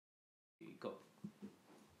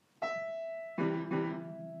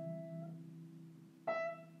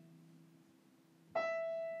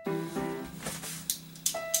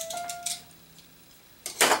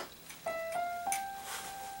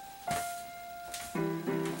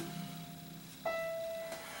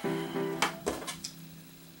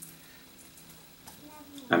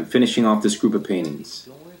finishing off this group of paintings.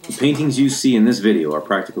 The paintings you see in this video are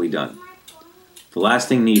practically done. The last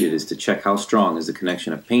thing needed is to check how strong is the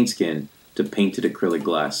connection of paint skin to painted acrylic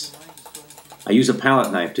glass. I use a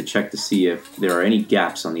palette knife to check to see if there are any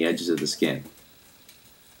gaps on the edges of the skin.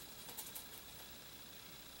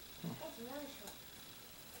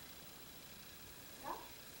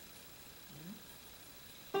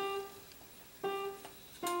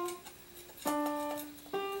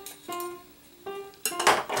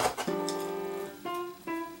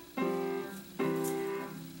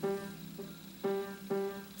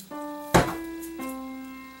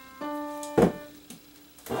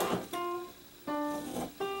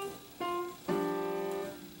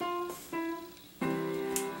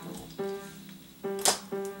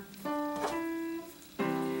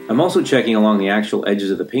 I'm also checking along the actual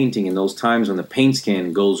edges of the painting in those times when the paint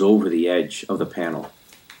skin goes over the edge of the panel.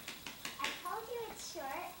 I told you it's short.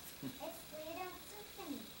 It's weird and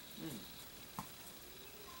funny.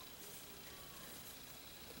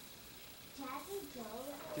 Jazzy Joe.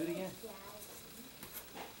 Do it again.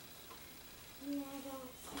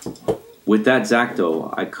 With that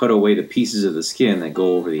X-Acto, I cut away the pieces of the skin that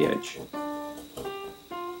go over the edge.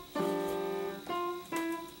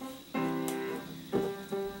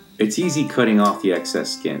 It's easy cutting off the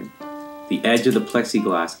excess skin. The edge of the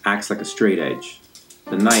plexiglass acts like a straight edge.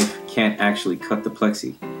 The knife can't actually cut the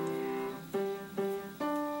plexi.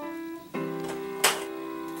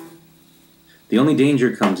 The only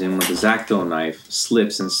danger comes in when the X-Acto knife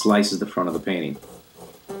slips and slices the front of the painting.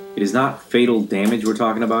 It is not fatal damage we're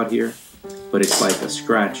talking about here, but it's like a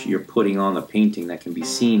scratch you're putting on the painting that can be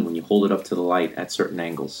seen when you hold it up to the light at certain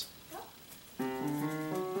angles.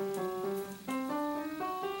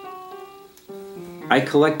 I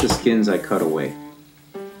collect the skins I cut away.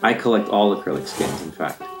 I collect all acrylic skins, in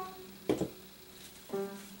fact.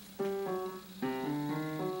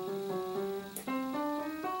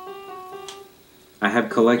 I have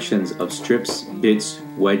collections of strips, bits,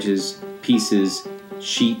 wedges, pieces,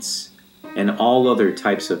 sheets, and all other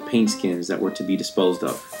types of paint skins that were to be disposed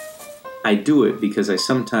of. I do it because I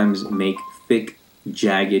sometimes make thick,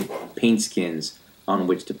 jagged paint skins on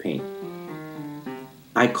which to paint.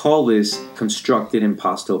 I call this constructed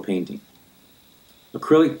impasto painting.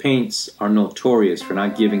 Acrylic paints are notorious for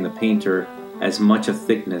not giving the painter as much a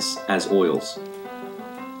thickness as oils.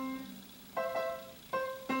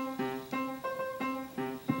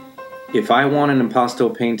 If I want an impasto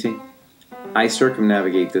painting, I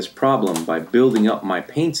circumnavigate this problem by building up my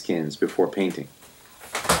paint skins before painting.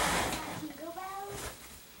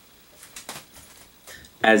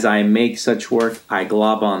 As I make such work, I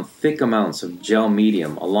glob on thick amounts of gel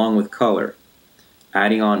medium along with color,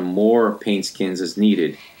 adding on more paint skins as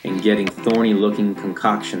needed and getting thorny looking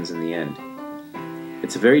concoctions in the end.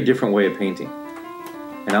 It's a very different way of painting,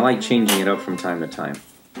 and I like changing it up from time to time.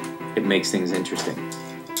 It makes things interesting.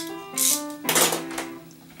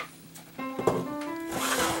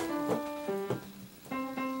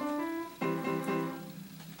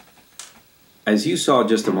 As you saw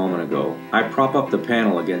just a moment ago, I prop up the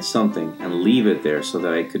panel against something and leave it there so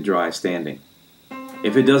that it could dry standing.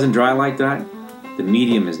 If it doesn't dry like that, the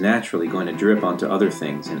medium is naturally going to drip onto other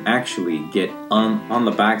things and actually get on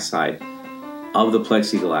the backside of the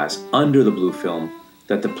plexiglass under the blue film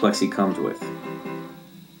that the plexi comes with.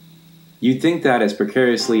 You'd think that as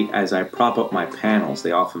precariously as I prop up my panels,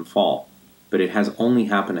 they often fall, but it has only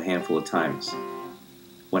happened a handful of times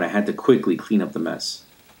when I had to quickly clean up the mess.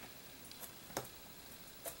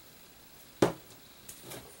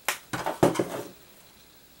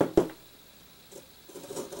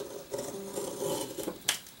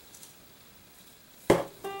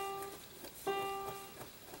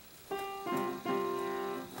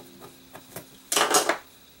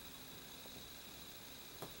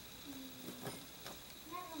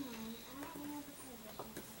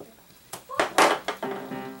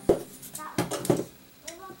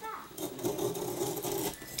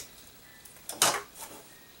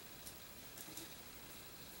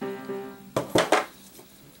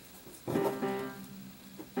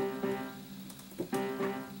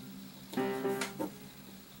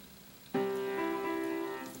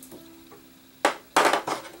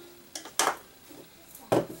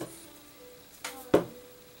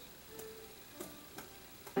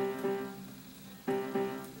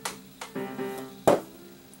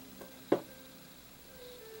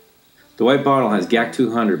 The white bottle has GAC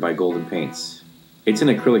 200 by Golden Paints. It's an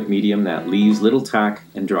acrylic medium that leaves little tack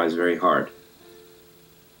and dries very hard.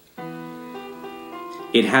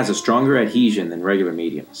 It has a stronger adhesion than regular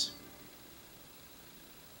mediums.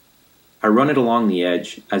 I run it along the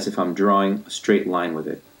edge as if I'm drawing a straight line with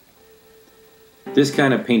it. This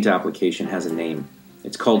kind of paint application has a name.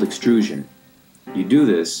 It's called extrusion. You do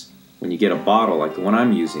this when you get a bottle like the one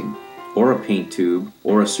I'm using, or a paint tube,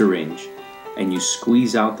 or a syringe, and you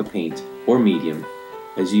squeeze out the paint or medium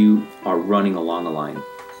as you are running along a line.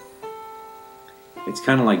 It's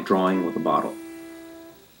kind of like drawing with a bottle.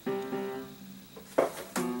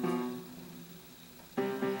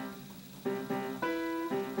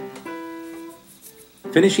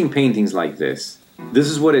 Finishing paintings like this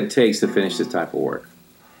is what it takes to finish this type of work.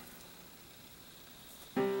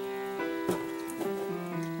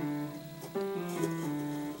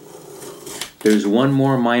 There's one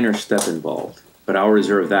more minor step involved, but I'll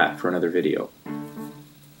reserve that for another video.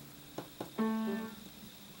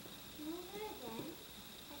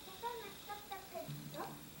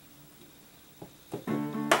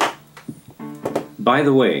 By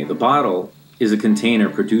the way, the bottle is a container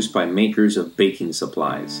produced by makers of baking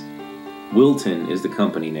supplies. Wilton is the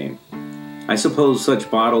company name. I suppose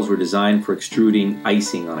such bottles were designed for extruding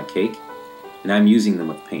icing on a cake, and I'm using them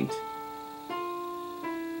with paint.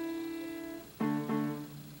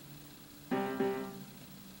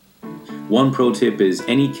 One pro tip is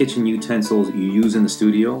any kitchen utensils you use in the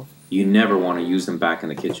studio, you never want to use them back in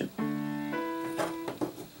the kitchen.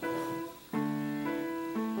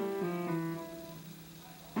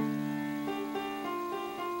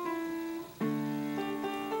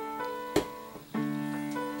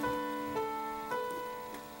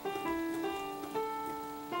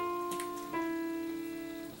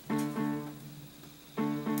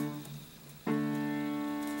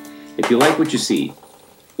 If you like what you see,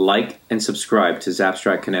 like and subscribe to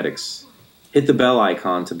Zap-stract Kinetics. Hit the bell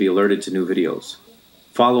icon to be alerted to new videos.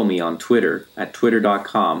 Follow me on Twitter at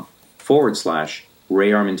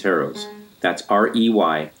twitter.com/RayArmenteros. That's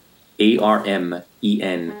RayArmenteros.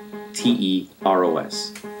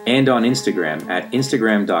 And on Instagram at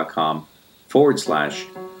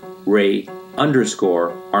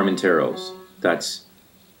instagram.com/Ray_Armenteros. That's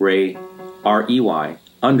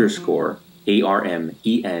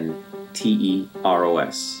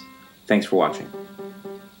Ray_Armenteros. Thanks for watching.